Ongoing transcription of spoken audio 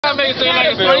trying to make it seem like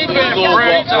it's funny. He been for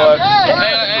real.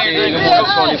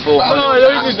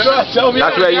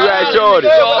 That's where you at, Shorty.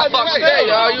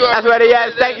 That's where they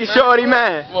at. Thank you, Shorty,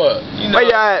 man. What? Where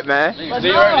you at, man? I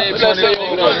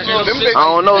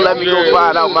don't know. Let me go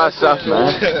find out myself,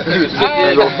 man. Let me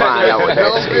go find out what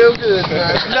that is.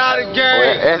 Not a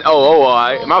game. Oh,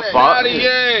 alright. My fault. Not a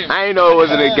game. I ain't know it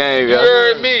wasn't a game, yo. You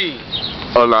heard me.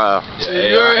 Oh, no. You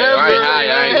heard him.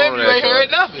 You ain't heard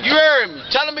nothing. You heard me.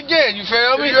 Tell him again. You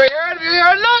feel me? You ain't heard me. You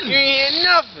heard nothing. You ain't hear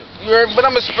nothing. You heard me? But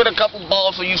I'm gonna spit a couple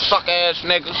balls for you suck ass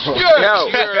niggas. You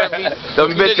heard me.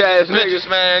 Them bitch ass niggas,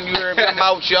 man. You heard me? I'm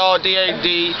out, y'all. DAD.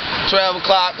 12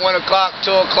 o'clock, 1 o'clock,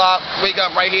 2 o'clock. Wake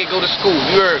up right here, go to school.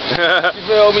 You heard me? You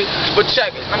feel me? But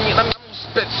check it. I'm gonna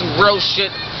spit some real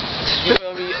shit. You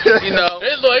feel me? You know.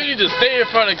 This boy, you just stay in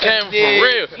front of the camera for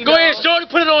real. Go ahead, Shorty,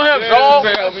 put it on him, dog.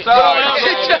 We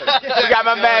got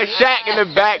my man Shaq in the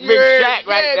back, big Shaq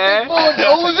right there.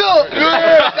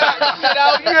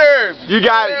 You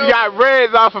got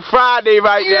Reds off of Friday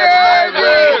right there.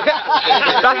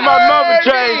 That's my number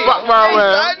train. Fuck my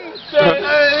man.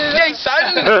 Hey,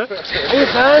 son.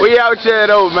 We out here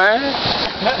though, man.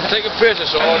 Take a picture,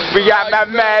 Shorty. We got my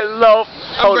man Lor.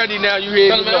 I'm ready now, you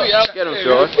hear me? Get him,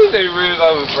 Shorty.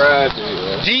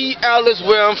 D. Ellis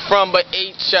where I'm from, but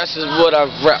HS is what I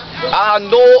rep. I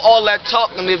know all that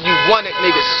talking, if you want it,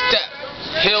 nigga, step.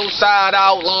 Hillside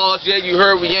Outlaws, yeah, you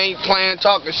heard we ain't playing,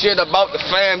 talking shit about the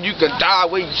fam, you can die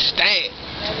where you stand.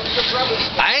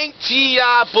 I ain't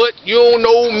T.I., but you don't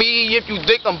know me. If you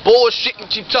think I'm bullshitting,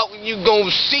 keep talking, you gon'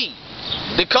 see.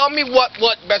 They call me what,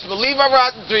 best believe I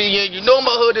ride the 3, yeah, you know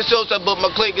my hood is Hillside, but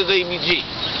my clique is ABG.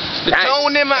 The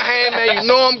tone in my hand, man, you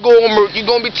know I'm going murk. You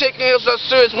gonna be taking Hillside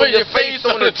serious with your face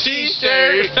on a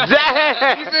t-shirt.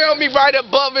 You feel me? Right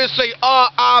above it say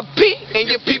R.I.P.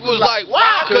 And your people's like,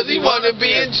 wow, cause he wanna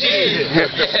be a G.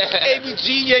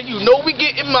 ABG, yeah, you know we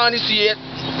getting money, see it.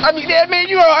 I mean, that man,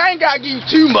 I ain't gotta give you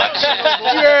too much.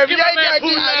 You heard me? I ain't gotta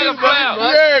give you too much. You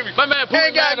heard me? My man, I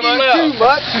ain't gotta give you too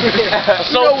much.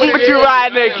 So what you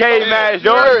riding that K-Man,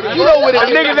 Jordan? You know what it is.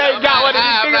 Niggas ain't got one of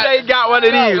these. Niggas ain't got one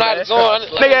of these, man.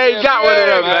 Nigga ain't got one of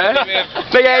them, man.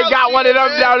 Nigga ain't got one of them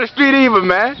down the street either,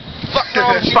 man.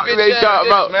 Fuck they talking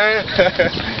about, man.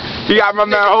 You got my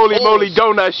man Holy Moly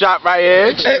Donut Shop right here.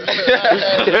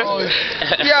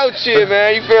 You out here,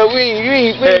 man. You feel we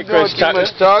ain't doing too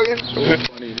much talking. You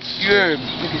heard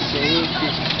me.